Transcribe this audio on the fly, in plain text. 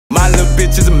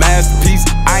bitch is a masterpiece.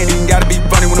 I ain't even gotta be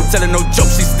funny when I'm telling no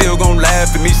jokes. She still gon'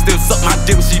 laugh at me. Still suck my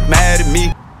dick when she mad at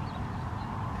me.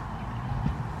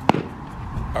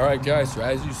 Alright guys, so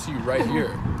as you see right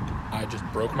here, I just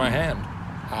broke my hand.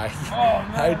 I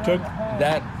took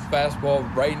that fastball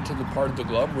right into the part of the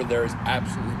glove where there is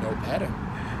absolutely no padding.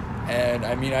 And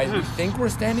I mean, we think we're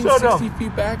standing 60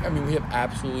 feet back. I mean, we have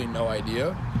absolutely no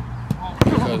idea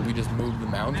because we just moved the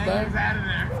mounds back.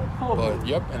 But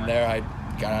yep, and there I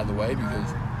got out of the way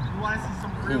because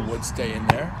who would stay in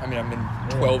there? I mean, I'm in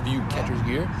 12U catcher's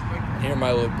gear. And here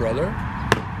my little brother.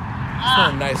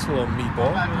 Just a nice little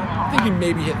meatball. I think he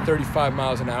maybe hit 35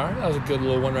 miles an hour. That was a good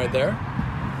little one right there.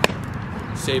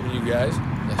 Saving you guys.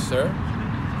 Yes, sir.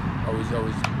 Always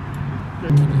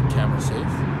keeping the camera safe.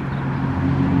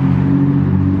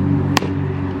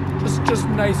 Just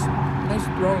nice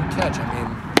throw and catch. I mean,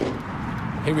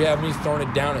 here we have me throwing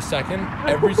it down a second.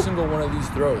 Every single one of these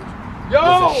throws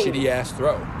was a shitty ass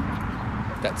throw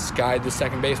that skied the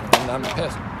second baseman. I'm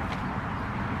pissed.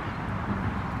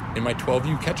 In my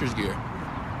 12U catcher's gear.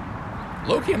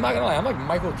 Low-key, I'm not gonna lie, I'm like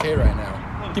Michael K right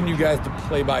now, giving you guys the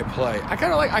play-by-play. I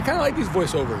kind of like these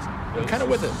voiceovers. I'm kind of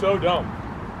with it. So dumb.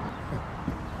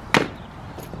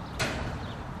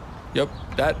 Yep,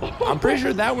 I'm pretty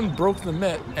sure that one broke the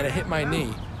mitt and it hit my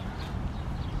knee.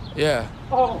 Yeah.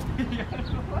 Oh.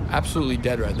 Absolutely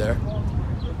dead right there.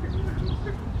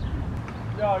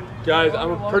 Guys,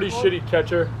 I'm a pretty shitty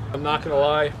catcher. I'm not gonna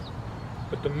lie,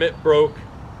 but the mitt broke.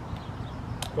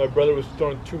 My brother was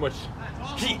throwing too much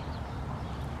heat.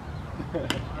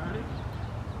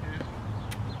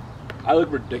 I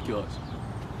look ridiculous.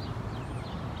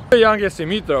 Y'all don't get to see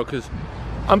me throw because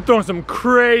I'm throwing some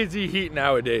crazy heat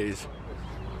nowadays.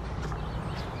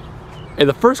 Hey,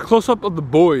 the first close-up of the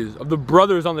boys, of the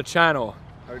brothers on the channel.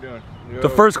 How are we doing? The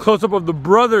first close-up of the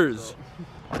brothers.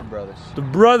 Brothers. The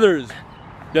brothers.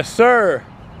 Yes, sir.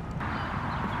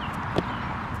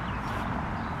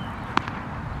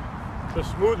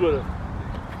 Just smooth with it.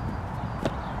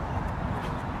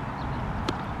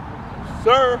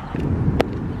 Sir.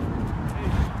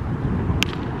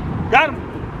 Got him.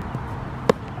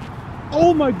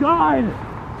 Oh my God.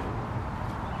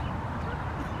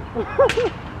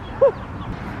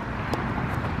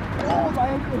 Oh my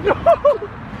ankle.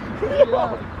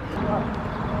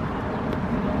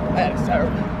 That's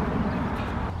terrible.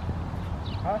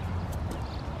 Huh?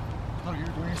 No, you're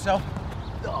doing yourself.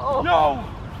 No.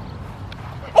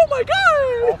 Oh my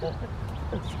God!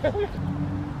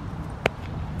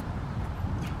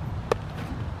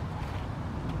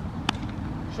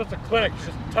 It's just a clinic, it's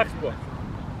just a textbook.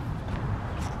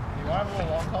 You want a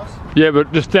little long toss? Yeah,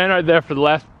 but just stand right there for the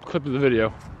last clip of the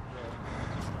video.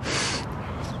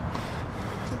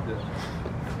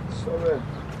 So good.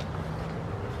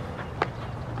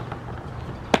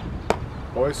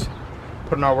 Boys,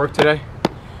 put in our work today.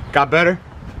 Got better.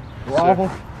 Bravo.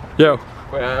 Yo.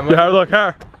 Wait, Yeah, look,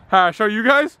 here. I show you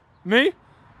guys? Me?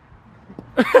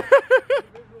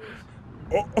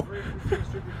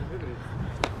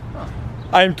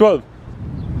 I am 12.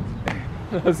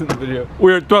 That's in the video.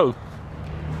 We are 12.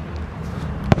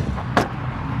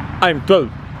 I am 12.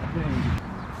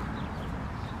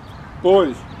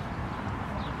 Boys.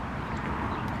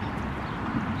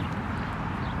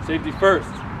 Safety first.